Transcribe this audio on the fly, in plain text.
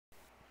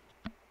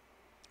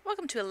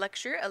Welcome to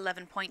lecture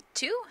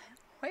 11.2.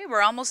 Wait,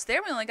 we're almost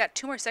there. We only got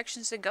 2 more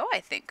sections to go, I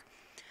think.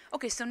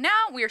 Okay, so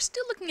now we are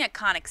still looking at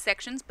conic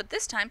sections, but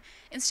this time,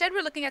 instead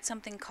we're looking at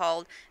something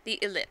called the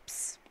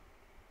ellipse.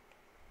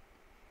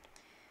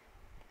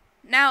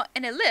 Now,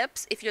 an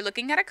ellipse, if you're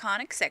looking at a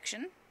conic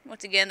section,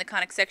 once again, the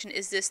conic section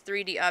is this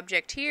 3D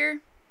object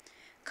here.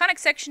 Conic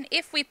section,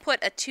 if we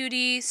put a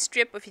 2D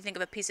strip, if you think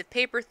of a piece of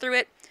paper through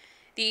it,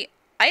 the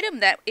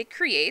item that it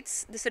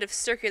creates, the sort of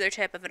circular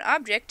type of an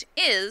object,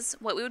 is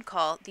what we would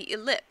call the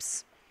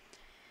ellipse.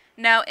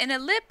 Now, an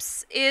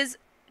ellipse is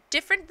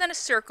different than a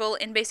circle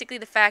in basically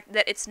the fact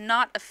that it's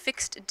not a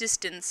fixed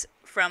distance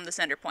from the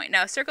center point.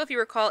 Now, a circle, if you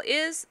recall,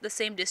 is the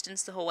same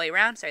distance the whole way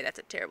around. Sorry, that's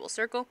a terrible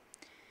circle.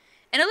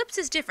 An ellipse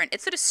is different.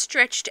 It's sort of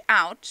stretched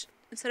out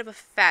instead of a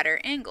fatter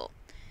angle.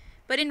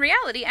 But in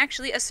reality,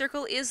 actually, a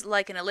circle is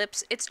like an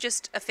ellipse. It's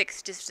just a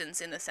fixed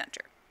distance in the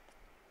center.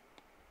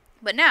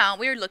 But now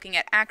we're looking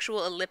at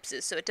actual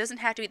ellipses, so it doesn't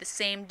have to be the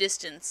same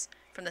distance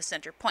from the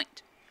center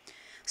point.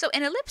 So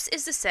an ellipse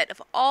is the set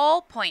of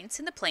all points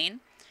in the plane,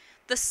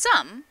 the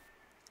sum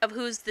of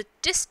whose the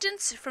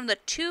distance from the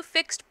two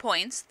fixed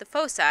points, the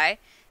foci,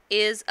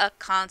 is a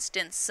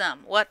constant sum.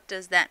 What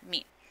does that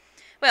mean?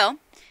 Well,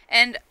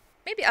 and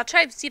maybe I'll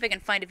try to see if I can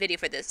find a video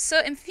for this. So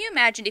if you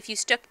imagine if you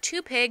stuck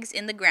 2 pegs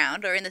in the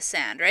ground, or in the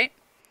sand, right?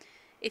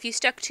 If you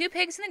stuck 2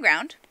 pegs in the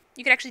ground,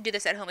 you could actually do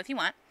this at home if you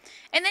want,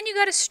 and then you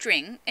got a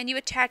string, and you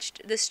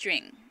attached the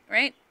string,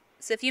 right?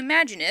 So if you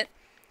imagine it,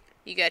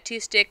 you got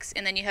 2 sticks,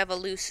 and then you have a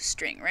loose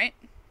string, right?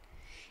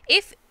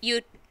 If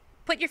you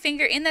put your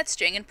finger in that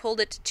string and pulled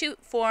it to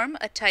form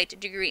a tight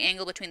degree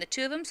angle between the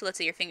two of them, so let's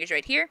say your finger's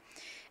right here,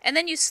 and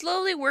then you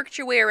slowly worked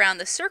your way around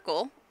the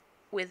circle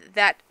with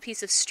that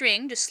piece of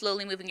string, just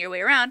slowly moving your way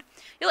around,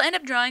 you'll end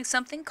up drawing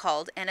something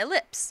called an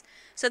ellipse.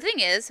 So the thing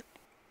is,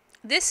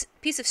 this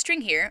piece of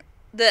string here,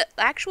 the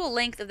actual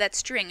length of that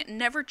string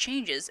never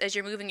changes as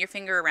you're moving your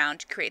finger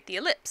around to create the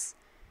ellipse.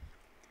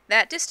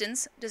 That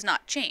distance does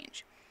not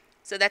change.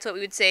 So that's what we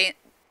would say,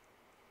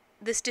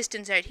 this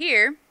distance right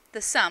here,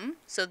 the sum,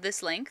 so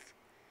this length,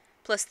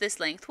 plus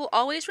this length, will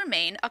always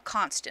remain a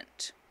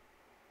constant.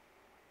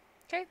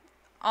 Okay?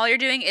 All you're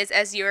doing is,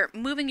 as you're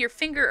moving your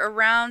finger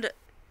around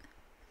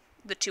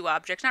the two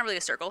objects, not really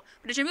a circle,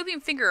 but as you're moving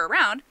your finger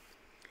around,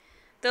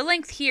 the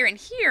length here and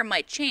here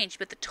might change,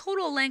 but the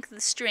total length of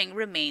the string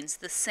remains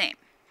the same.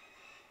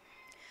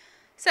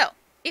 So,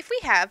 if we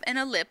have an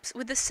ellipse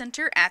with the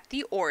center at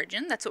the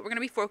origin, that's what we're going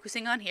to be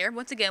focusing on here.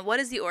 Once again, what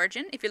is the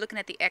origin? If you're looking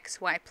at the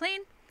xy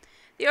plane,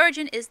 the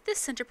origin is this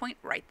center point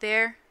right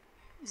there,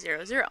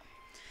 0, 0.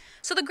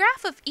 So the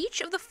graph of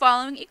each of the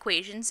following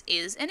equations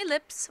is an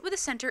ellipse with a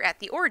center at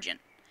the origin,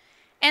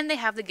 and they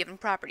have the given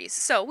properties.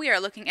 So we are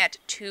looking at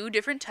 2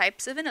 different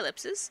types of an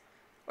ellipses,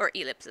 or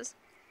ellipses.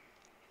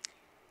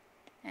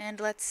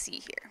 And let's see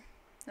here.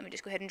 Let me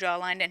just go ahead and draw a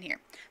line down here.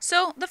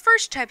 So the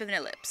first type of an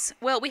ellipse,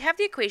 well, we have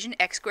the equation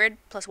x squared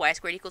plus y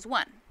squared equals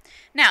 1.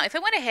 Now, if I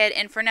went ahead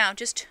and for now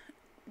just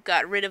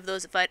got rid of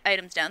those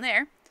items down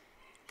there,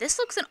 this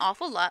looks an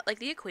awful lot like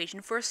the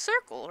equation for a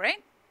circle,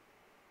 right?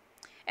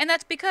 And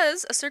that's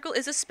because a circle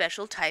is a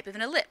special type of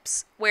an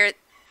ellipse, where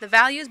the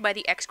values by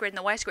the x squared and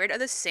the y squared are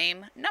the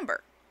same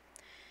number.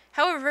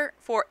 However,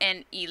 for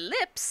an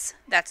ellipse,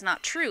 that's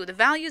not true. The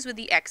values with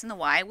the x and the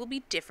y will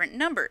be different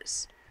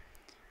numbers.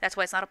 That's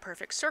why it's not a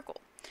perfect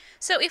circle.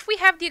 So if we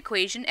have the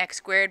equation x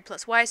squared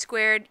plus y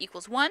squared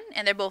equals 1,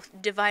 and they're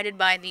both divided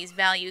by these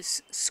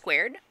values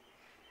squared,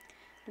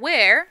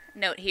 where,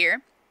 note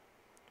here,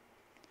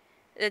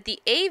 that the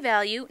a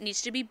value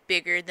needs to be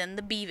bigger than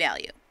the b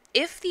value.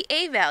 If the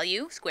a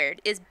value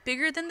squared is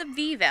bigger than the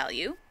v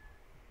value,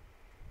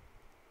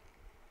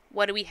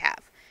 what do we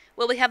have?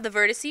 Well, we have the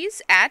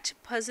vertices at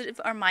positive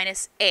or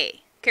minus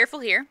a. Careful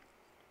here.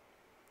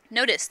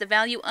 Notice the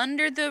value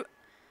under the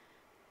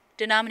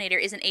denominator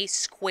is an a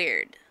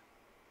squared.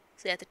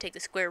 So you have to take the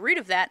square root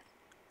of that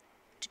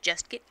to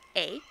just get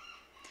a.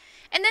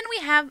 And then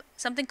we have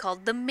something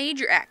called the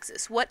major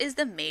axis. What is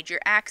the major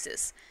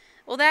axis?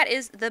 Well, that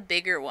is the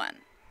bigger one.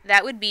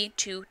 That would be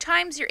 2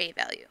 times your a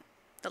value,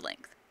 the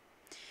length.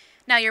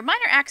 Now your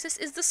minor axis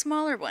is the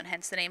smaller one,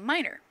 hence the name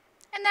minor.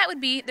 And that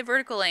would be the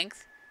vertical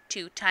length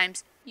 2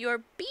 times your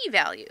b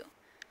value.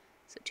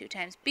 So 2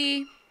 times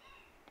b,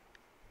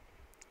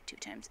 2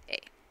 times a.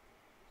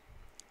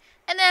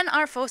 And then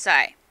our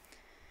foci.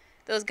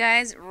 Those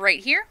guys right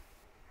here,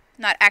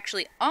 not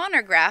actually on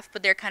our graph,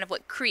 but they're kind of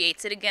what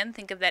creates it again.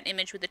 Think of that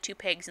image with the 2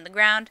 pegs in the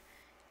ground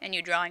and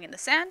you drawing in the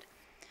sand.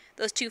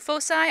 Those 2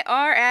 foci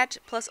are at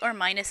plus or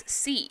minus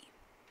c.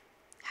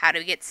 How do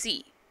we get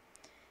c?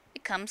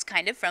 It comes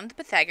kind of from the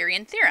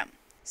Pythagorean theorem.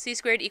 C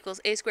squared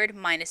equals a squared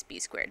minus b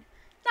squared.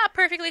 Not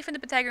perfectly from the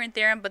Pythagorean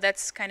theorem, but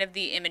that's kind of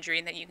the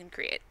imagery that you can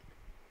create.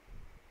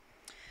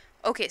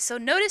 Okay, so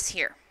notice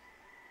here.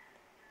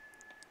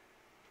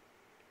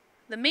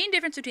 The main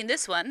difference between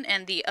this one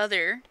and the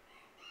other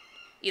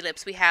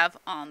ellipse we have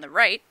on the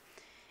right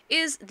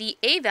is the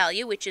a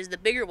value, which is the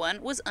bigger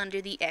one, was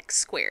under the x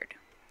squared.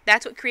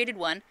 That's what created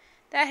one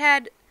that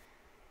had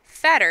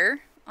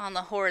fatter on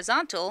the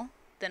horizontal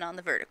than on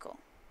the vertical.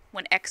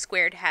 when x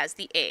squared has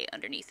the a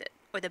underneath it,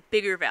 or the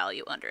bigger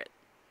value under it.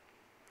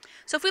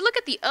 So if we look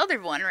at the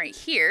other one right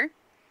here,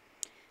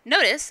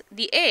 notice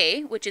the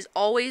a, which is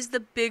always the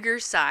bigger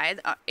side,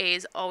 a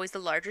is always the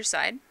larger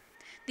side,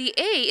 the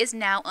a is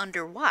now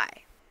under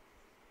y.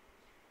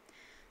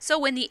 So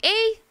when the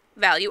a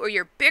value, or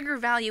your bigger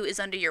value, is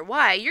under your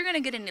y, you're going to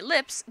get an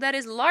ellipse that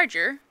is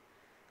larger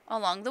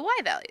along the y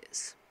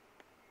values.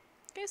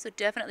 Okay, so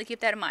definitely keep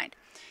that in mind.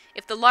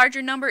 If the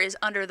larger number is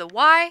under the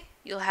y,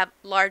 you'll have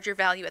larger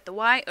value at the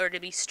y, or to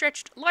be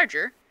stretched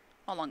larger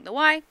along the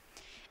y.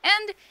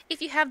 And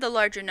if you have the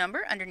larger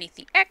number underneath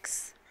the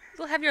x,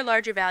 you'll have your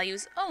larger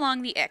values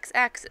along the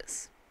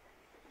x-axis.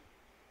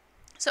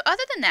 So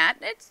other than that,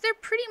 they're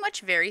pretty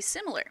much very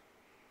similar,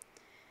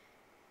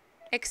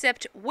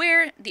 except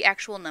where the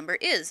actual number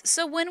is.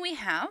 So when we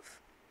have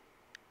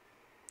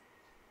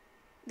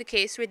the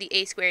case where the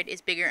a squared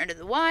is bigger under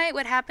the y,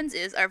 what happens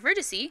is our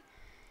vertice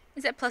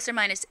is at plus or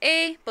minus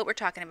a, but we're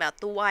talking about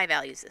the y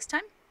values this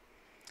time.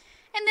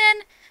 And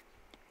then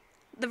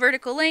the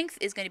vertical length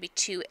is going to be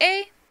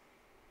 2a,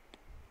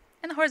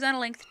 and the horizontal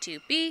length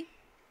 2b.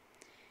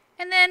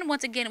 And then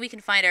once again we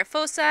can find our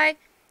foci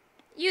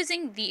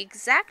using the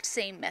exact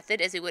same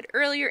method as we would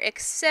earlier,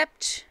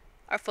 except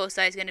our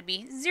foci is going to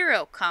be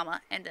 0,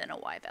 comma, and then a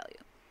y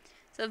value.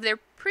 So they're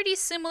pretty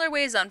similar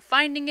ways on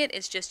finding it,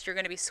 it's just you're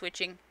going to be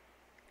switching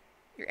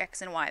your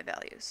x and y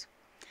values.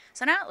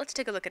 So now let's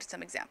take a look at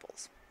some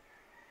examples.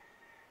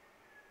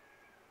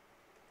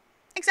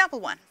 Example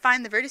 1.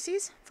 Find the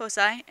vertices,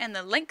 foci, and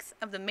the length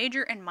of the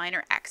major and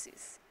minor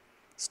axes.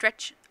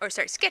 Sketch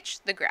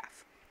the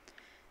graph.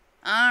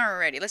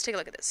 Alrighty, let's take a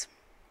look at this.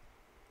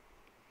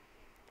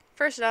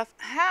 First off,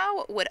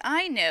 how would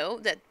I know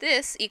that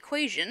this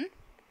equation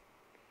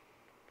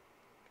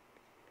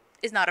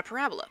is not a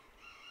parabola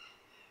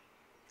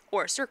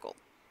or a circle?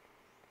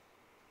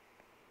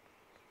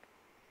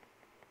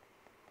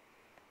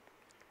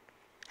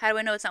 How do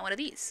I know it's not one of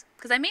these?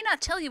 Because I may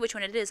not tell you which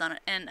one it is on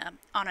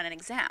an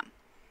exam.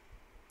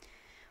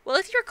 Well,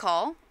 if you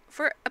recall,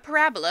 for a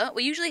parabola,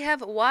 we usually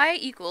have y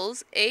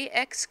equals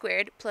ax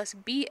squared plus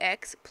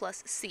bx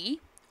plus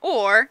c,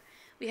 or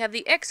we have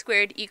the x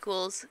squared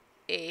equals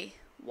ay.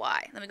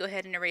 Let me go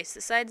ahead and erase the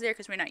sides there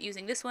because we're not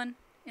using this one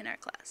in our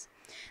class.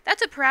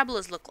 That's what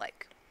parabolas look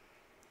like.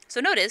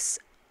 So notice,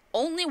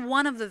 only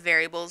one of the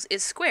variables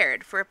is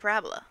squared for a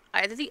parabola.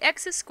 Either the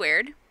x is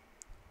squared,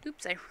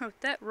 oops, I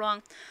wrote that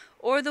wrong,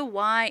 or the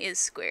y is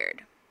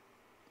squared.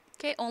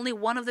 Okay, only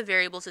one of the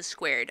variables is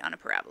squared on a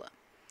parabola.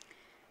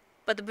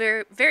 But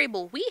the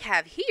variable we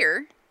have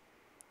here,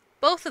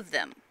 both of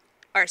them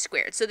are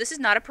squared. So this is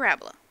not a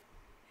parabola.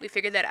 We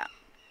figured that out.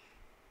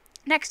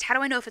 Next, how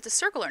do I know if it's a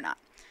circle or not?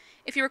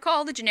 If you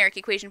recall, the generic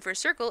equation for a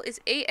circle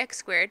is ax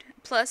squared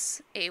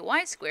plus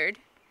ay squared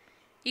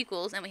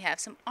equals, and we have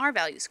some r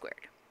values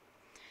squared,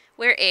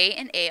 where a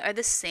and a are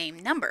the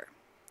same number.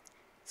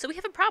 So we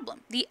have a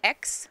problem. The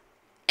x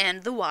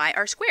and the y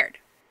are squared.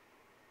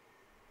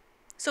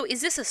 So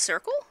is this a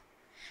circle?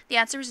 The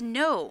answer is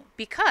no,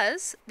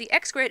 because the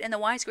x squared and the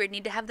y squared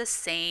need to have the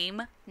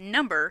same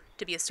number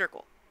to be a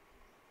circle.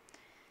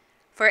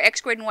 For x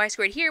squared and y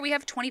squared here, we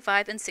have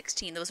 25 and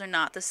 16. Those are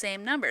not the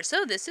same number,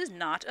 so this is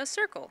not a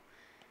circle.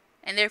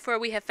 And therefore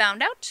we have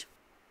found out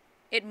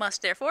it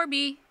must therefore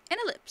be an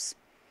ellipse.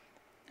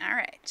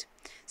 Alright,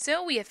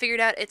 so we have figured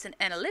out it's an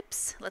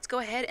ellipse. Let's go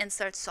ahead and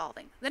start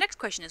solving. The next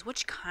question is,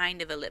 which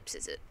kind of ellipse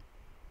is it?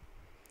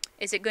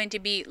 Is it going to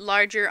be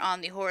larger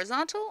on the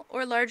horizontal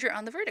or larger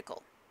on the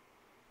vertical?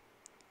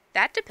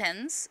 That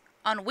depends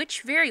on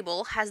which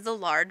variable has the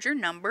larger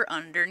number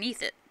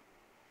underneath it.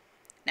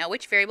 Now,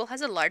 which variable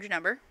has a larger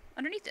number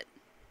underneath it?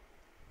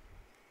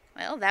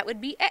 Well, that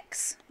would be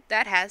x.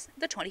 That has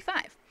the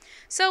 25.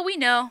 So we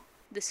know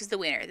this is the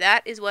winner.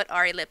 That is what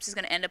our ellipse is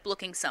going to end up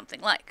looking something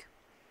like.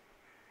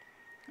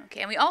 Okay,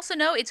 and we also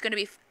know it's going to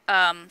be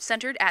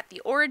centered at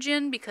the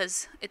origin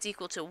because it's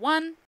equal to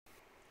 1.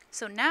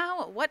 So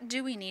now, what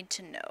do we need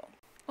to know?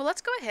 Well,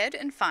 let's go ahead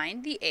and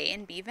find the a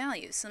and b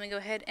values. So let me go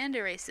ahead and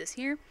erase this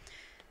here.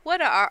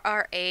 What are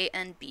our a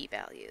and b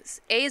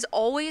values? A is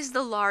always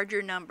the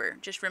larger number.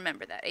 Just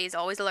remember that. A is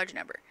always the larger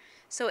number.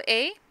 So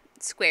a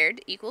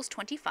squared equals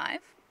 25,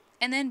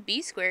 and then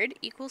b squared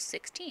equals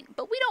 16.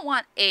 But we don't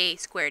want a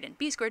squared and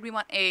b squared. We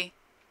want a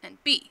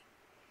and b.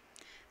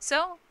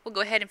 So we'll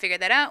go ahead and figure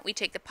that out. We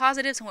take the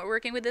positives when we're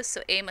working with this.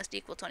 So a must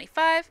equal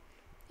 25,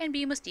 and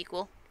b must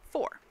equal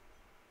 4.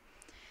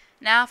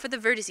 Now for the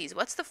vertices,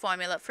 what's the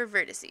formula for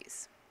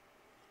vertices?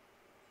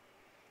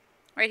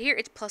 Right here,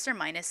 it's plus or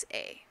minus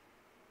a.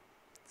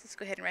 So let's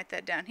go ahead and write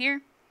that down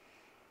here.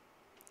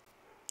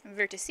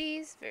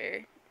 Vertices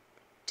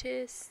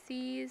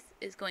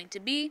is going to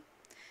be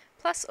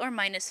plus or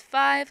minus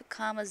 5,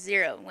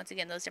 0. Once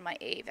again, those are my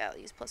a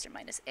values, plus or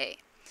minus a.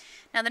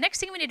 Now the next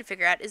thing we need to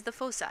figure out is the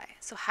foci.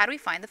 So how do we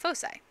find the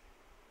foci?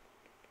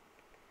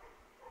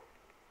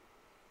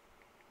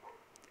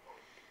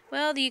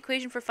 Well, the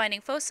equation for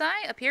finding foci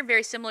up here,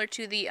 very similar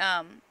to the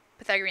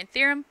Pythagorean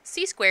theorem,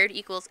 c squared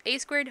equals a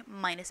squared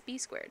minus b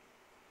squared.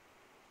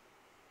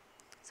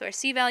 So our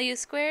c value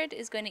squared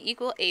is going to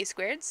equal a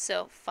squared,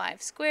 so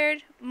 5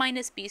 squared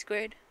minus b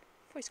squared,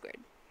 4 squared.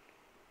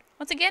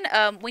 Once again,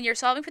 when you're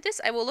solving for this,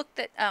 I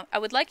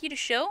would like you to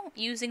show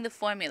using the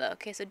formula.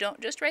 Okay, so don't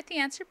just write the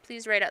answer,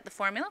 please write out the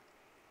formula.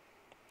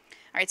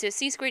 Alright, so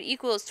c squared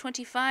equals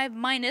 25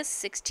 minus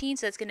 16,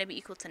 so that's going to be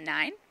equal to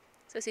 9.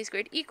 So c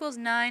squared equals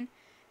 9,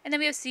 and then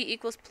we have c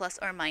equals plus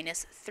or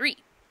minus 3.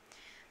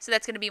 So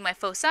that's going to be my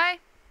foci. Let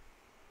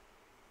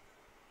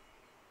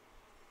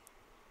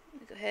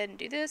me go ahead and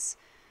do this.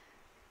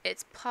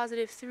 It's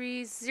positive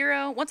 3,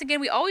 0. Once again,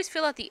 we always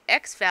fill out the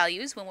x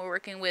values when we're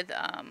working with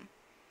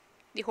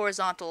the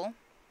horizontal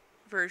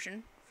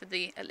version for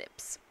the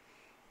ellipse.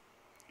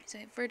 So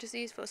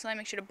vertices, foci,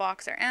 make sure to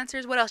box our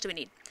answers. What else do we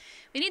need?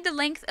 We need the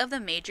length of the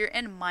major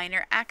and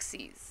minor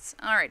axes.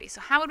 Alrighty,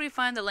 so how would we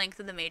find the length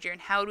of the major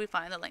and how would we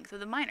find the length of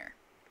the minor?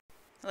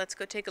 Let's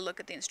go take a look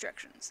at the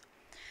instructions.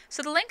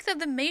 So the length of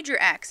the major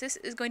axis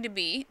is going to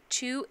be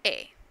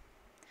 2a.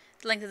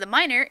 The length of the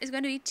minor is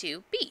going to be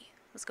 2b.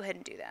 Let's go ahead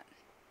and do that.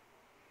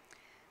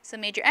 So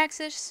major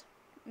axis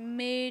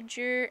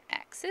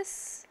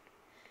is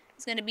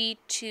going to be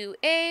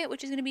 2a,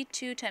 which is going to be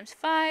 2 times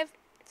 5,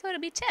 so it'll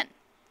be 10.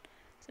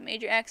 So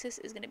major axis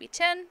is going to be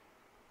 10.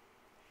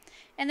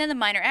 And then the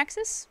minor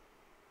axis,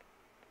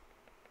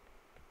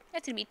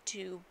 that's going to be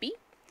 2b. So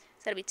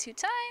that'll be 2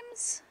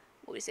 times,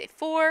 what would we say,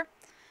 4,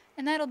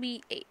 and that'll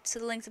be 8. So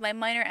the length of my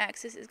minor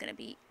axis is going to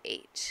be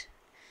 8.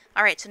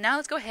 Alright, so now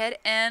let's go ahead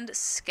and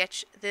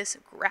sketch this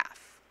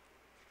graph.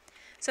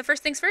 So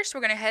first things first,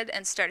 we're going to head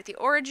and start at the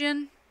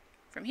origin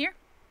from here.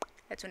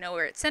 That's to know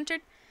where it's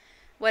centered.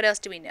 What else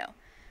do we know?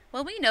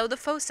 Well, we know the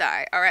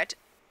foci are at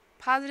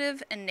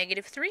positive and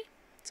negative 3.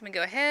 So I'm going to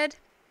go ahead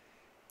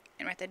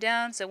and write that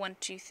down. So 1,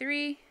 2,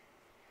 3,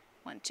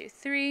 1, 2,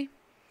 3.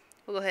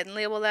 We'll go ahead and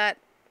label that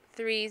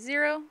 3,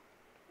 0,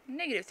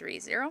 negative 3,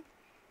 0.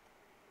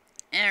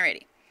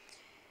 Alrighty.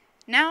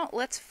 Now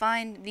let's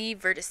find the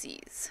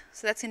vertices.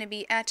 So that's going to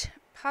be at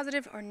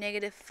positive or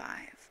negative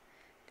 5.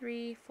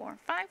 3, 4,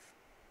 5.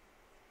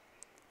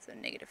 So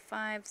negative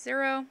 5,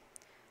 0,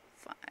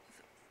 5,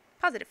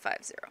 positive 5,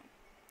 0.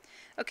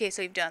 Okay,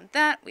 so we've done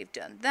that, we've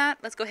done that.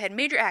 Let's go ahead.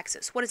 Major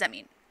axis, what does that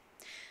mean?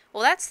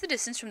 Well, that's the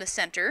distance from the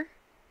center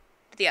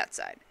to the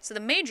outside. So the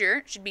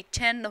major should be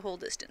 10 the whole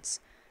distance.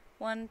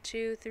 1,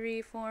 2,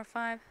 3, 4,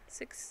 5,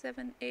 6,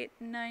 7, 8,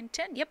 9,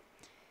 10. Yep.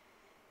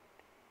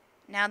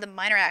 Now the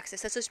minor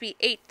axis, that's supposed to be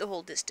 8 the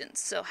whole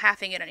distance. So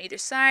halving it on either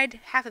side,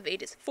 half of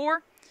 8 is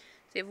 4.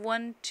 So you have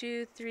 1,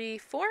 2, 3,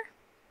 4.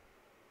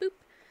 Boop.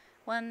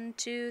 1,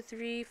 2,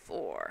 3,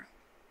 4.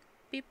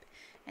 Beep.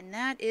 And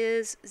that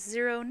is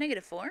 0,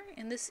 negative 4.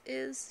 And this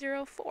is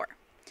 0, 4.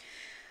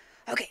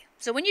 Okay,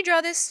 so when you draw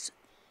this,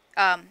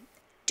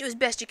 do as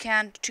best you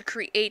can to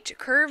create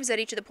curves at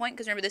each of the points,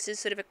 because remember this is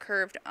sort of a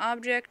curved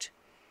object.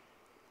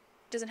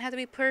 Doesn't have to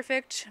be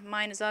perfect.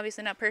 Mine is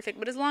obviously not perfect,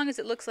 but as long as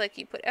it looks like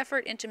you put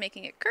effort into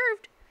making it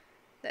curved,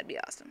 that'd be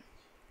awesome.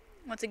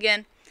 Once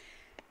again,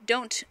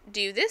 don't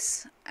do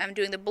this. I'm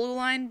doing the blue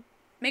line.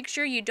 Make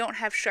sure you don't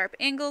have sharp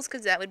angles,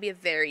 because that would be a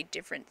very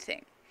different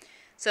thing.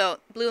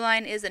 So, blue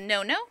line is a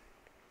no-no.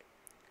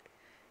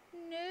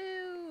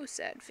 No,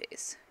 sad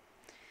face.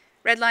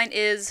 Red line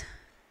is,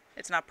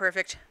 it's not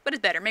perfect, but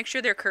it's better. Make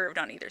sure they're curved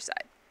on either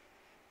side.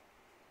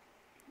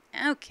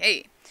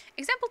 Okay,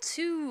 example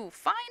 2.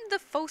 Find the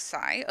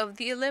foci of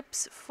the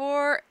ellipse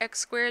for x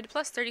squared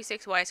plus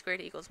 36y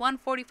squared equals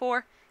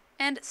 144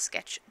 and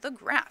sketch the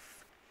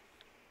graph.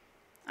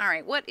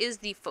 Alright, what is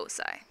the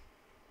foci?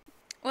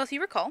 Well, if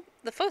you recall,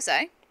 the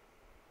foci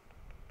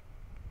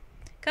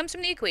comes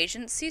from the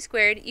equation c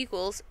squared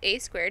equals a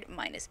squared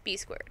minus b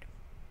squared.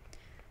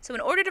 So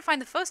in order to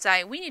find the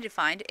foci, we need to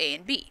find a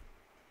and b.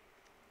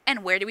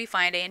 And where do we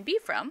find a and b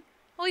from?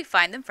 Well, we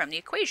find them from the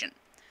equation.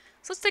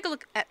 So let's take a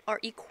look at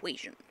our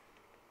equation.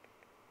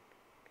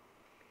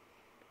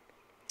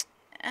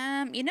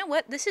 You know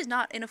what? This is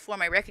not in a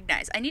form I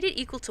recognize. I need it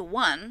equal to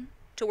 1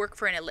 to work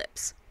for an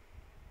ellipse.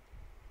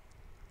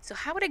 So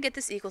how would I get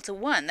this equal to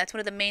 1? That's one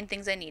of the main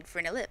things I need for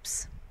an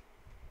ellipse.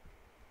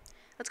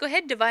 Let's go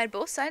ahead and divide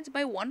both sides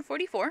by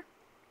 144.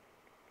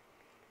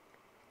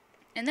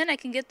 And then I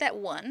can get that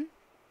 1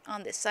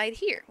 on this side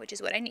here, which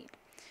is what I need.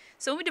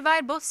 So when we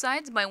divide both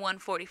sides by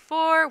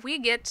 144, we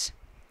get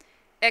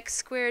x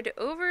squared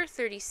over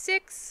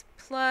 36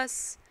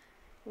 plus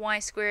y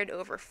squared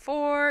over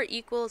 4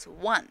 equals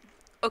 1.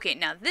 Okay,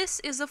 now this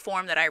is the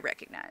form that I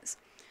recognize.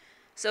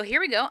 So here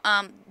we go.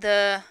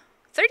 The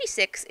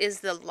 36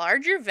 is the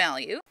larger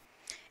value,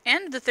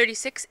 and the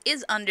 36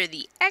 is under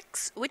the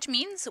x, which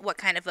means what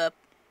kind of a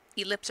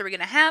ellipse are we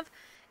going to have?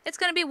 It's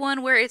going to be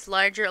one where it's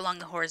larger along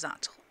the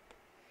horizontal.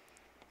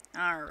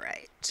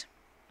 Alright.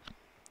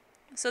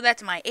 So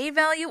that's my a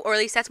value, or at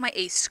least that's my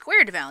a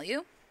squared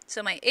value.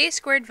 So my a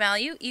squared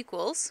value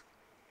equals,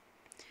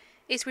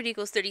 a squared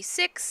equals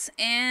 36,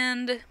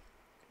 and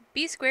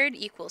b squared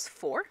equals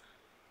 4.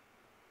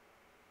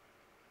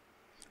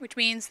 Which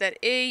means that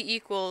a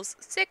equals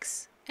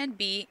 6, and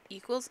b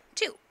equals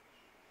 2.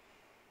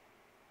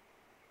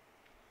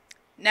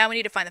 Now we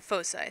need to find the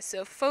foci.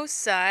 So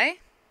foci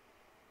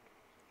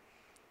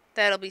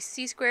That'll be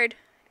c squared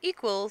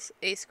equals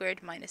a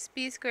squared minus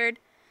b squared.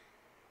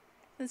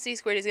 And c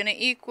squared is going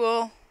to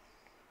equal,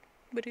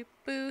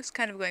 boost,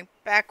 kind of going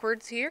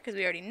backwards here because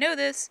we already know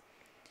this.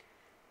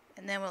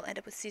 And then we'll end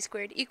up with c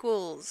squared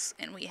equals,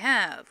 and we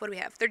have, what do we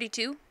have,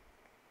 32.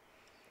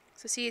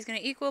 So c is going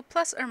to equal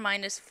plus or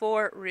minus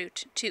 4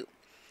 root 2.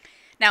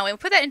 Now, when we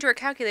put that into our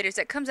calculators,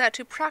 that comes out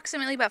to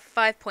approximately about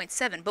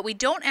 5.7, but we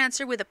don't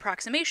answer with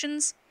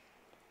approximations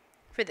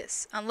for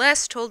this,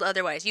 unless told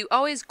otherwise. You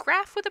always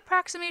graph with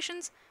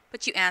approximations,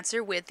 but you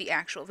answer with the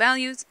actual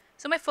values.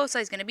 So my foci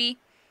is going to be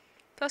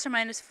plus or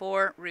minus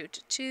 4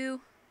 root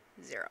 2,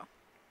 0.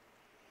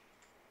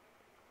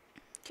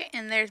 Okay,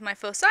 and there's my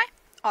foci.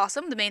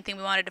 Awesome, the main thing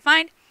we wanted to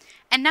find.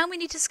 And now we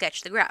need to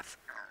sketch the graph.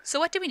 So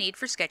what do we need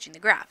for sketching the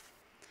graph?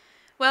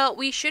 Well,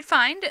 we should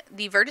find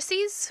the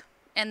vertices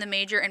and the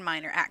major and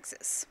minor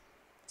axis.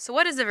 So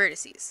what is the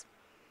vertices?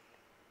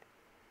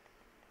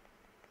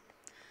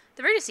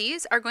 The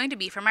vertices are going to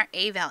be from our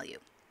a value,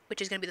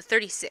 which is going to be the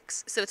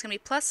 36. So it's going to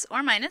be plus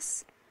or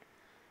minus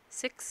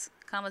 6,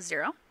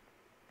 0.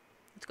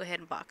 Let's go ahead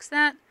and box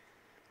that.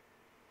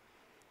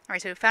 All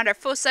right, so we found our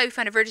foci, we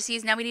found our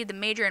vertices. Now we need the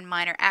major and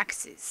minor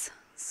axes.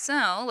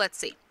 So let's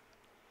see.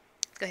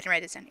 Let's go ahead and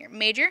write this down here.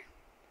 Major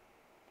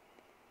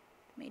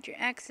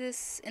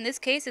axis. In this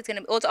case, it's going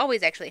to, well, it's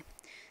always actually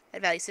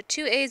that value. So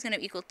 2a is going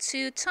to equal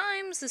 2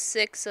 times the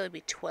 6, so it would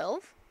be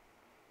 12.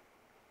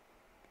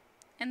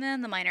 And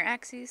then the minor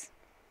axes.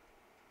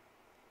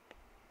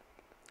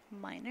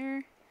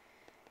 Minor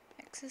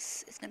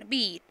axis is going to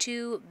be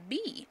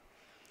 2b,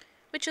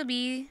 which will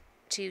be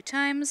 2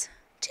 times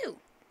 2,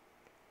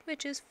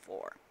 which is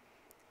 4.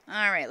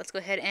 Alright, let's go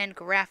ahead and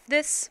graph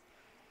this.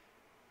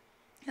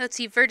 Let's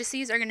see,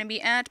 vertices are going to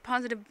be at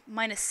positive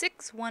minus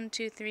 6. 1,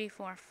 2, 3,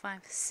 4,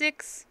 5,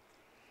 6.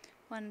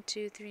 1,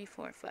 2, 3,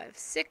 4, 5,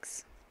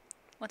 6.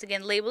 Once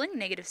again, labeling,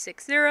 negative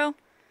 6, 0.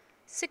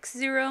 6,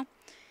 0.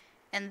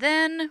 And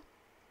then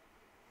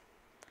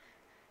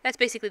that's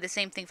basically the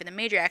same thing for the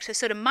major axis.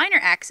 So the minor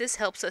axis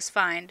helps us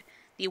find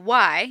the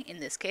y in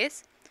this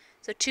case.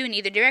 So 2 in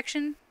either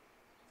direction.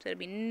 So it'll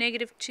be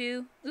negative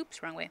 2.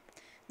 Oops, wrong way.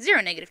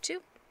 0, negative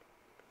 2.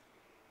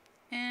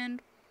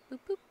 And boop,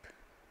 boop.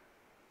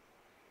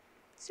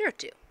 0,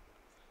 2.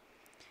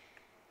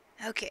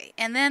 Okay,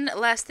 and then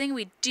last thing,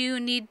 we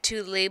do need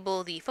to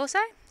label the foci.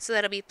 So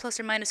that'll be plus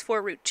or minus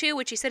 4 root 2,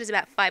 which he said is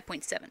about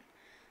 5.7.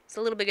 It's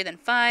a little bigger than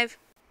 5.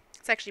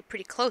 It's actually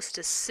pretty close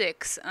to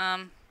 6.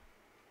 I'm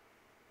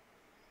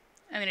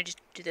going to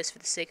just do this for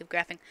the sake of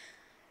graphing.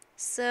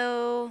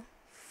 So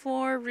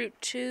 4 root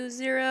 2,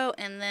 0,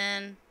 and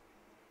then,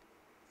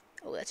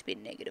 oh, that's be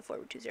negative 4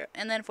 root 2, 0,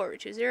 and then 4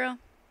 root 2, 0.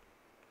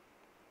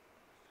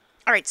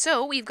 Alright,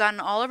 so we've gotten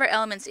all of our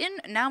elements in.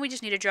 Now we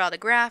just need to draw the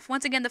graph.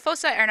 Once again, the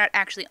foci are not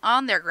actually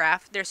on their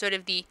graph. They're sort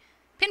of the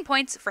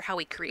pinpoints for how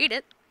we create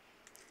it.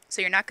 So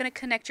you're not going to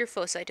connect your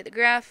foci to the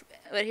graph.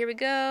 But here we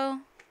go.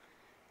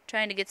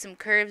 Trying to get some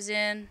curves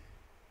in.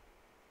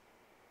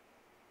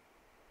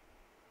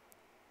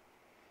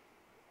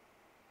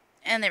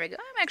 And there we go.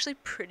 I'm actually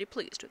pretty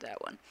pleased with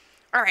that one.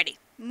 Alrighty,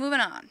 moving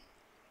on.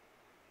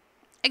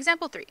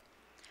 Example 3.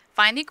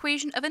 Find the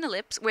equation of an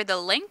ellipse where the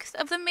length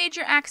of the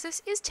major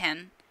axis is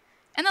 10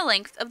 and the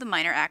length of the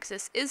minor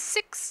axis is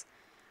 6,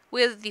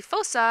 with the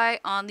foci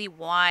on the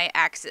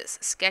y-axis.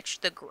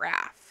 Sketch the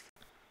graph.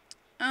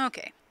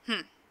 Okay,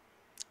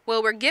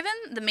 well, we're given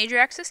the major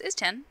axis is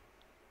 10,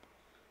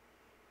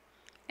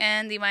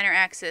 and the minor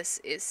axis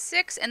is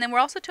 6, and then we're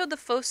also told the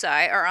foci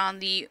are on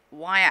the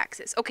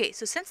y-axis. Okay,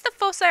 so since the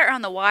foci are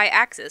on the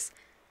y-axis,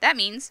 that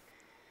means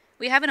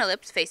we have an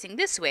ellipse facing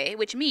this way,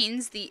 which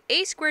means the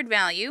a squared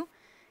value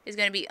is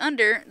going to be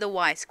under the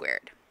y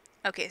squared.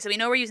 Okay, so we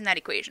know we're using that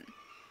equation.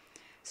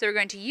 So we're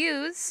going to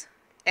use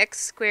x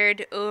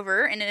squared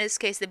over, and in this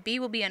case the b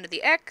will be under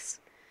the x,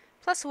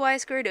 plus y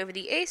squared over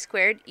the a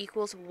squared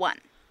equals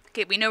 1.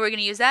 Okay, we know we're going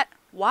to use that.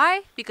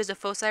 Why? Because the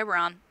foci were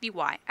on the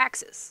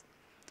y-axis.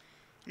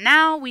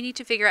 Now we need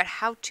to figure out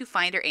how to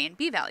find our a and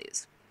b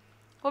values.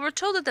 Well, we're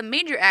told that the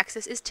major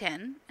axis is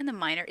 10 and the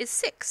minor is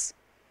 6.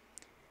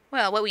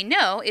 Well, what we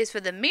know is for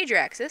the major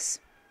axis,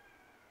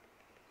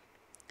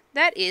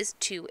 that is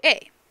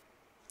 2a.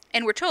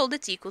 And we're told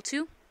it's equal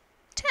to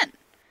 10.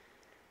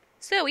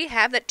 So we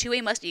have that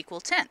 2a must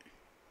equal 10.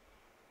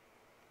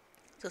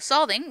 So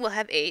solving, we'll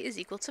have a is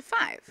equal to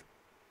 5.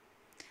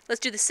 Let's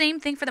do the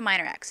same thing for the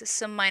minor axis.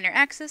 So minor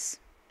axis,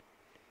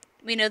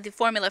 we know the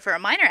formula for a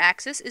minor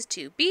axis is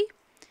 2b.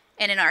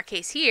 And in our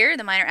case here,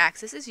 the minor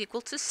axis is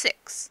equal to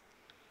 6.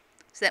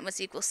 So that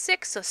must equal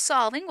 6. So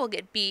solving, we'll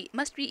get b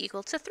must be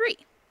equal to 3.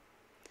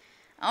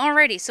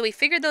 Alrighty, so we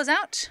figured those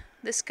out.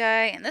 This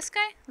guy and this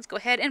guy. Let's go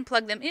ahead and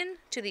plug them in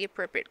to the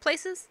appropriate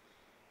places.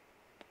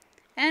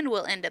 And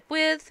we'll end up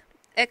with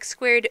x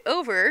squared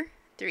over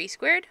 3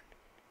 squared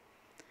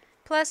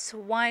plus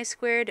y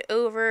squared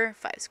over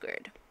 5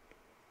 squared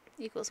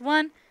equals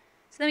 1.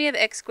 So then we have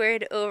x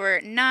squared over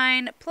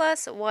 9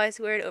 plus y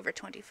squared over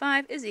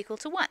 25 is equal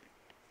to 1.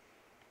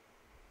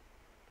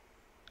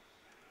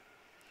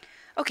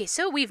 Okay,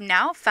 so we've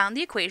now found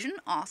the equation.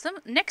 Awesome.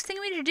 Next thing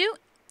we need to do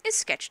is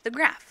sketch the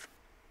graph.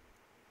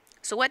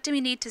 So what do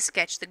we need to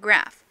sketch the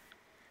graph?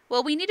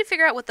 Well, we need to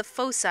figure out what the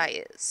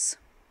foci is.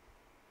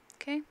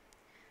 Okay,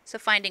 so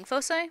finding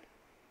foci.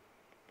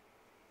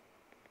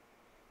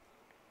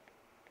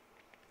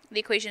 The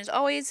equation is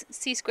always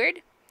c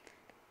squared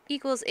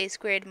equals a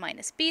squared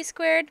minus b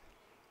squared.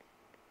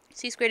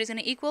 C squared is going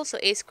to equal, so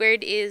a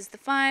squared is the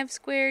 5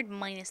 squared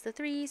minus the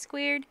 3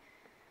 squared.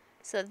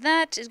 So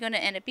that is going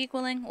to end up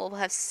equaling, well, we'll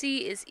have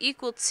c is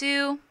equal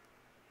to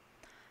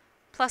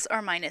plus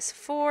or minus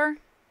 4.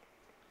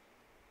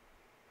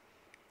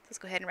 Let's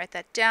go ahead and write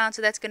that down.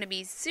 So that's going to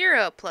be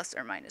 0 plus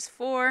or minus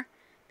 4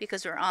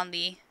 because we're on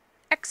the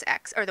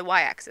x-axis, or the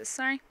y-axis,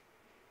 sorry.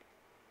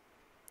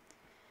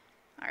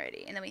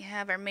 Alrighty, and then we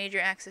have our major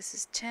axis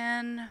is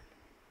 10,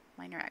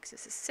 minor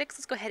axis is 6.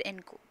 Let's go ahead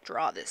and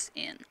draw this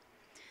in.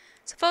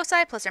 So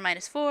foci plus or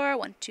minus 4,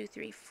 1, 2,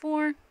 3,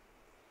 4,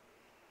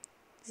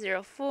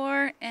 0,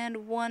 4,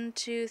 and 1,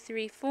 2,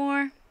 3,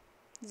 4,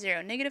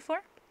 0, negative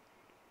 4.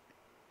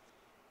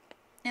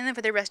 And then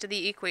for the rest of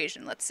the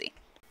equation, let's see.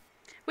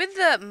 With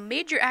the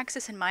major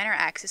axis and minor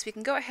axis, we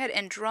can go ahead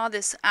and draw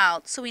this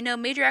out. So we know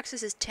major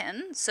axis is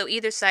 10, so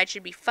either side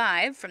should be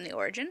 5 from the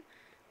origin.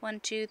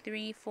 1, 2,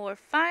 3, 4,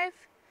 5.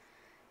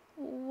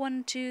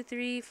 1, 2,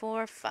 3,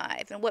 4,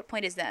 5. And what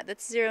point is that?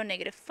 That's 0,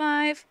 negative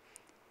 5,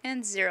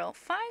 and 0,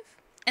 5.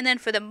 And then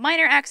for the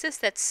minor axis,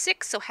 that's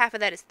 6, so half of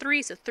that is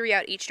 3, so 3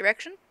 out each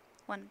direction.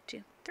 1,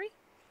 2, 3.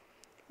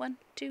 1,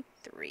 2,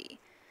 3.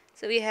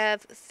 So we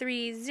have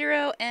 3,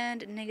 0,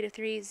 and negative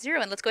 3,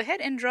 0. And let's go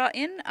ahead and draw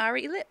in our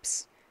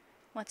ellipse.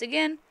 Once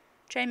again,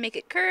 try and make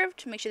it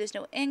curved, make sure there's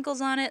no angles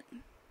on it.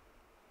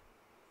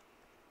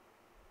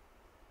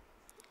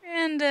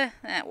 And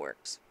that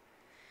works.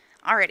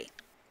 Alrighty.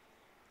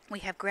 We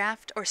have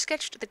graphed or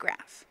sketched the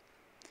graph.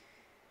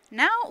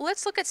 Now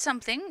let's look at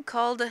something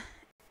called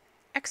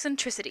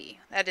eccentricity.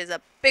 That is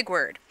a big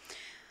word.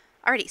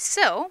 Alrighty,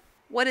 so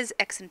what is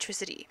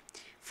eccentricity?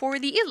 For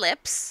the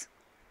ellipse,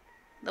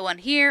 the one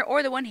here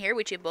or the one here,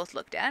 which you both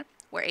looked at,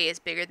 where a is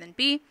bigger than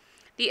b,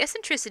 the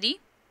eccentricity,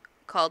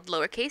 called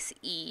lowercase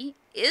e,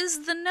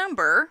 is the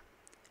number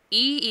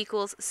e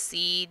equals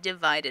c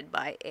divided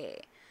by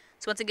a.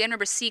 So once again,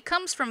 remember c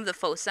comes from the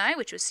foci,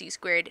 which was c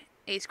squared,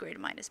 a squared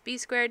minus b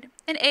squared,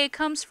 and a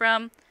comes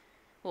from,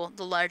 well,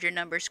 the larger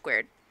number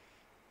squared,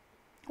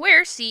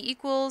 where c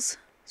equals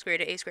square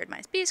root of a squared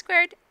minus b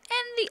squared,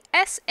 and the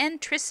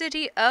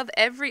eccentricity of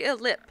every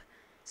ellipse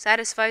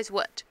satisfies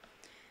what?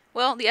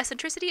 Well, the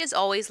eccentricity is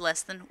always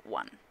less than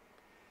 1.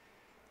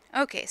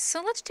 Okay,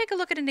 so let's take a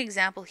look at an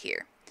example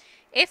here.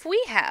 If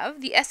we have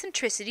the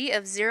eccentricity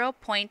of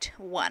 0.1,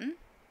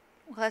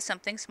 we'll have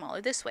something smaller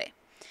this way.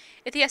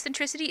 If the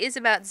eccentricity is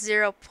about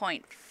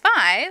 0.5,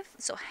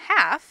 so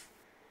half,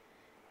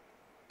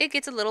 it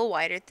gets a little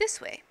wider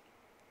this way.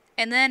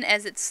 And then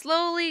as it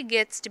slowly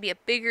gets to be a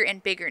bigger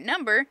and bigger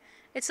number,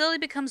 it slowly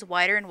becomes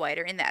wider and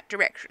wider in that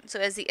direction. So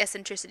as the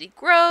eccentricity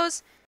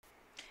grows,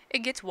 it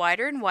gets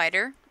wider and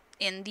wider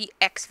in the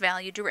x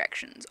value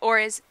directions. Or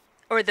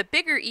the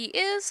bigger e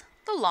is,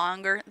 the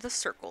longer the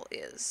circle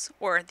is,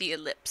 or the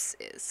ellipse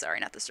is.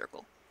 Sorry, not the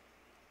circle.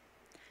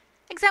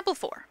 Example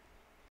 4.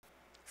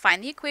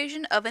 Find the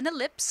equation of an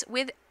ellipse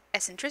with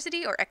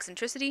eccentricity or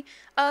eccentricity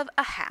of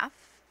a half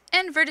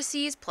and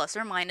vertices plus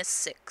or minus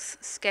 6.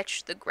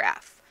 Sketch the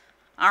graph.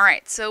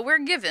 Alright, so we're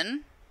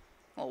given,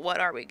 well, what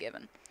are we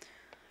given?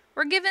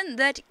 We're given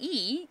that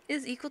e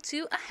is equal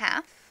to a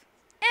half,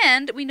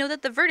 and we know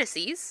that the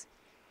vertices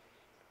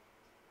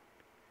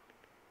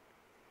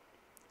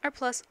are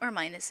plus or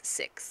minus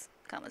 6,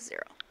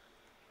 0.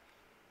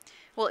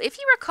 Well, if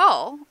you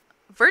recall,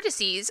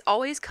 vertices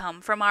always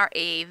come from our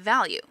a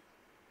value.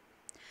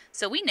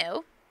 So we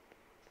know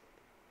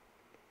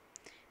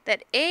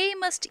that a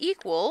must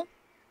equal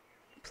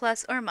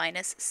plus or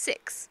minus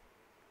 6.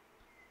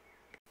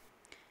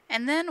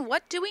 And then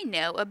what do we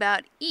know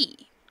about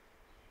e?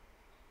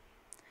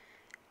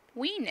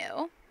 We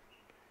know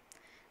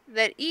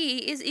that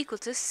e is equal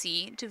to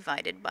c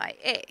divided by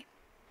a.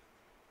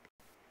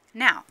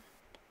 Now,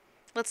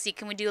 let's see,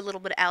 can we do a little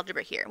bit of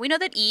algebra here? We know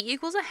that e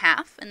equals a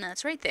half, and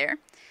that's right there.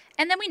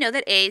 And then we know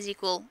that a is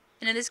equal,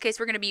 and in this case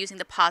we're going to be using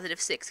the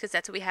positive 6 because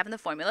that's what we have in the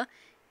formula.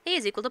 A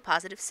is equal to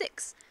positive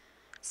 6.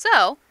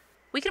 So,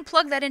 we can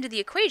plug that into the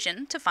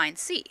equation to find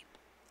c.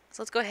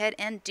 So let's go ahead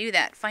and do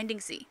that, finding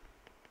c.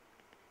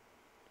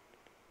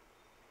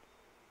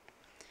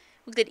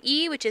 Look at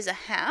e, which is a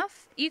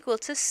half, equal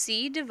to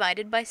c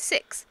divided by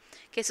 6.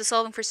 Okay, so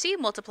solving for c,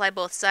 multiply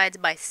both sides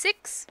by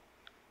 6.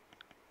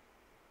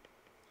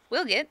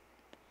 We'll get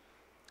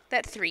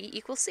that 3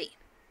 equals c.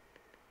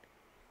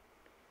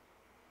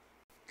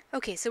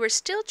 Okay, so we're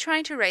still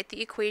trying to write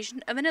the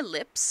equation of an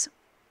ellipse.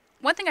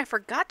 One thing I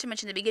forgot to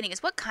mention in the beginning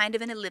is what kind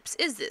of an ellipse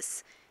is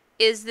this?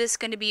 Is this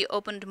going to be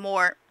opened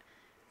more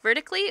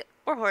vertically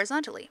or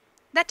horizontally?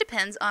 That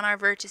depends on our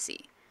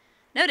vertice.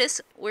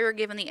 Notice we were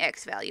given the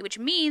x value, which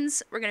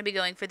means we're going to be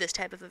going for this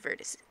type of a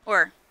vertex,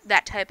 or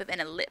that type of an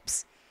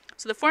ellipse.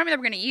 So the formula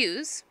we're going to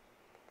use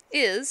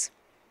is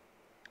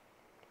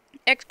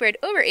x squared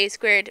over a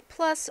squared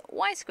plus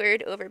y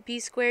squared over b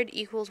squared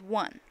equals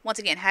 1. Once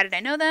again, how did I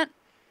know that?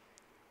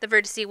 the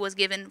vertice was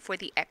given for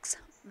the x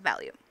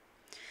value.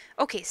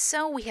 Okay,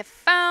 so we have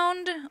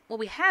found, well,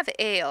 we have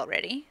a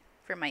already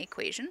for my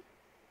equation.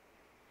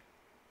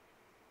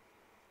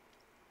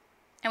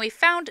 And we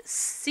found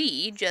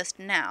c just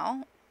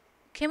now.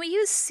 Can we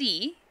use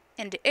c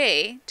and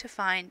a to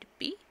find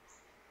b?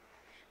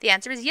 The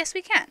answer is yes,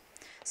 we can.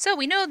 So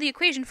we know the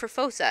equation for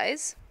foci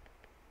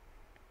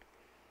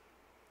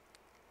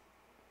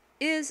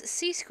is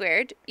c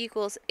squared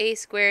equals a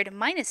squared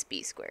minus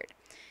b squared.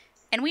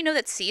 And we know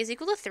that c is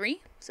equal to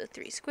 3, so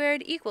 3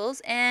 squared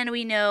equals, and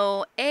we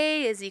know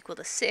a is equal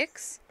to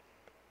 6.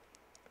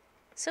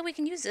 So we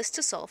can use this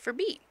to solve for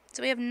b.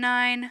 So we have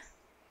 9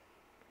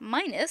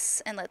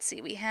 minus, and let's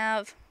see, we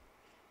have,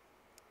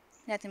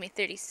 that's going to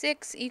be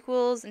 36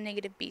 equals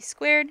negative b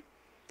squared.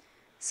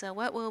 So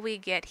what will we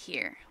get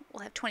here?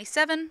 We'll have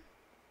 27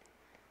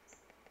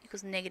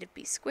 equals negative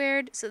b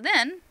squared. So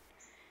then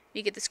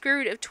we get the square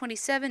root of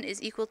 27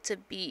 is equal to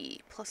b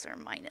plus or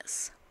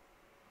minus.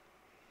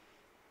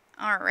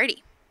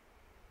 Alrighty.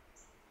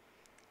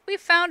 We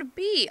found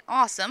b.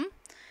 Awesome.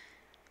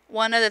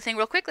 One other thing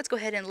real quick. Let's go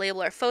ahead and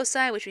label our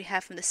foci, which we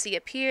have from the c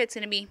up here. It's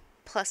going to be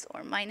plus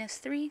or minus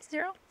 3,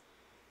 0.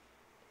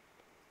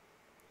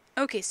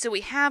 Okay, so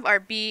we have our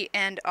b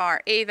and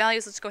our a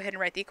values. Let's go ahead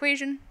and write the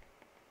equation.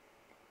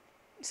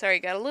 Sorry,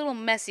 got a little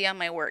messy on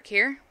my work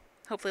here.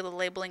 Hopefully the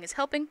labeling is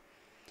helping.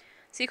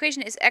 So the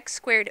equation is x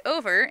squared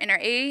over, and our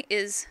a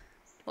is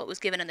what was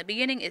given in the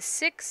beginning, is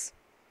 6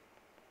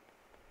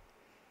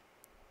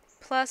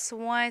 plus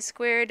y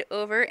squared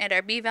over, and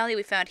our b value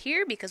we found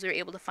here because we were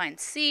able to find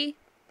c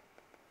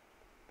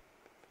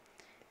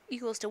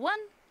equals to 1.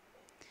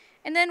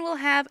 And then we'll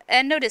have,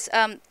 and notice,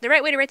 the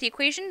right way to write the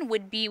equation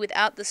would be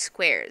without the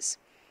squares.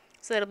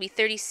 So that'll be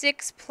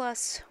 36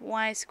 plus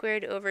y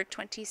squared over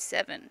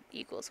 27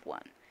 equals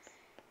 1.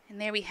 And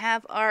there we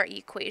have our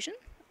equation.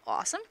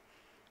 Awesome.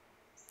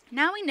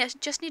 Now we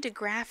just need to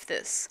graph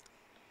this.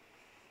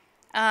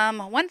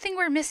 One thing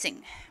we're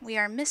missing. We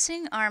are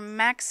missing our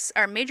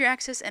major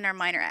axis and our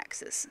minor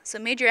axis. So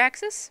major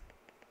axis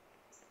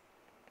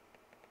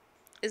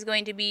is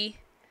going to be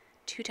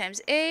 2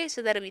 times a,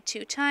 so that'll be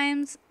 2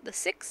 times the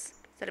 6, so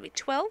that'll be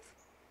 12.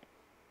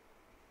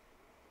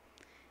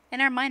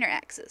 And our minor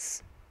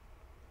axis,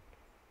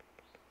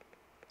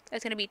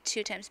 that's going to be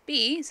 2 times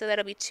b, so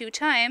that'll be 2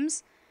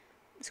 times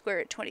the square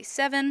root of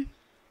 27,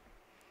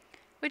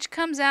 which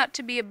comes out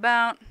to be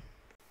about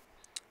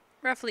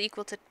roughly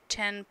equal to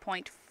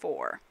 10.4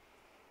 for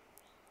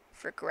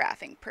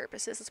graphing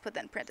purposes. Let's put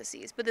that in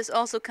parentheses. But this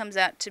also comes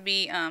out to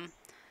be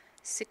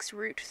 6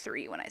 root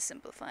 3 when I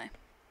simplify.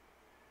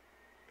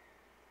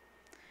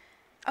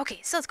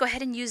 Okay, so let's go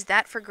ahead and use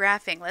that for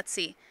graphing. Let's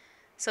see.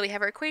 So we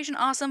have our equation.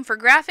 Awesome. For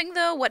graphing,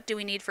 though, what do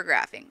we need for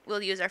graphing?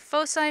 We'll use our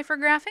foci for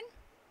graphing.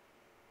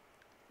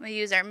 We'll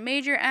use our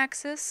major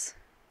axis.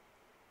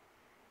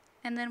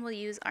 And then we'll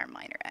use our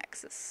minor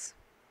axis,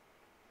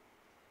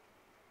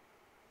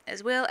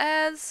 as well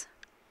as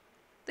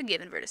the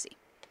given vertice.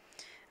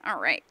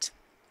 All right.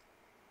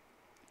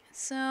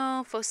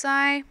 So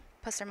foci,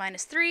 plus or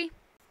minus 3.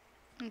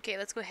 Okay,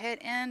 let's go ahead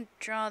and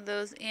draw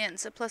those in.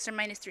 So plus or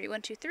minus 3,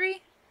 1, 2,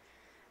 3.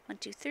 1,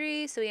 2,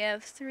 3, so we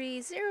have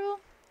 3, 0,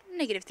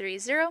 negative 3,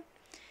 0.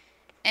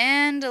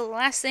 And the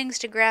last things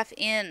to graph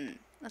in.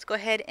 Let's go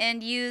ahead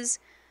and use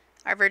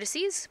our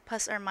vertices,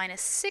 plus or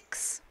minus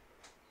 6.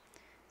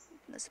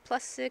 That's the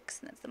plus 6,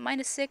 and that's the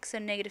minus 6, so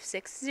negative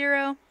 6,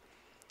 0,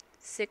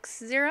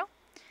 6, 0.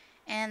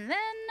 And then,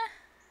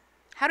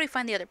 how do we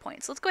find the other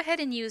points? Let's go ahead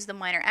and use the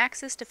minor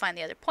axis to find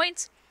the other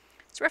points.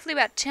 It's roughly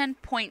about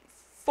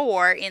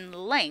 10.4 in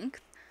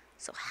length,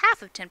 so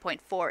half of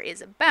 10.4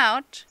 is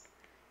about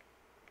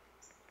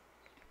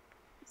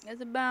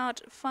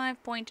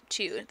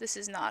 5.2. This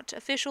is not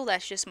official,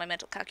 that's just my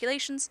mental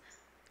calculations.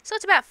 So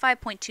it's about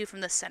 5.2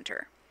 from the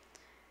center.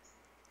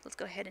 Let's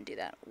go ahead and do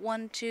that.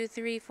 1, 2,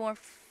 3, 4,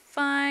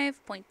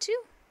 5.2.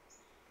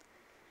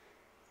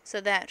 So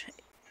that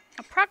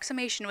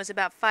approximation was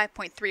about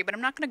 5.3, but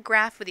I'm not going to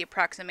graph with the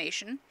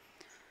approximation.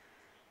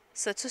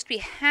 So it's supposed to be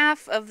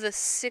half of the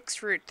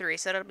 6 root 3,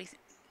 so that'll be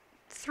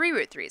 3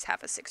 root 3 is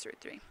half of 6 root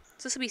 3.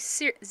 So this will be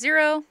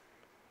 0,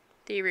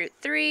 3 root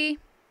 3,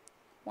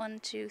 1,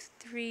 2,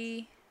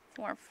 3,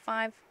 4,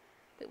 5,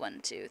 wait, 1,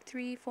 2,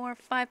 3, 4,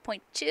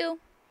 5.2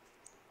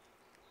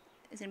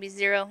 is going to be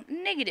 0,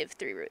 negative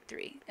 3 root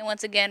 3. And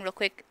once again, real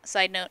quick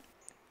side note,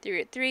 3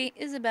 root 3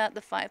 is about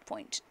the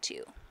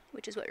 5.2,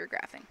 which is what we're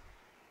graphing.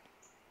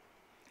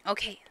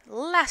 Okay,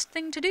 last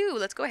thing to do.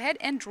 Let's go ahead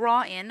and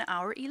draw in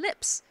our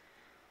ellipse.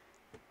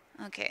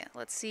 Okay,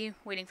 let's see.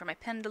 Waiting for my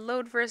pen to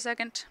load for a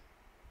second.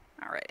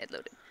 Alright, it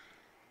loaded.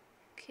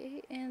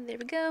 Okay, and there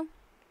we go.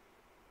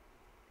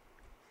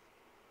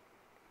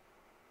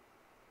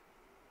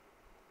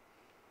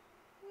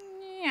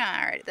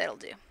 Yeah, alright, that'll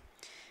do.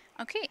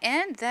 Okay,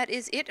 and that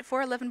is it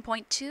for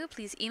 11.2.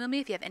 Please email me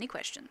if you have any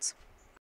questions.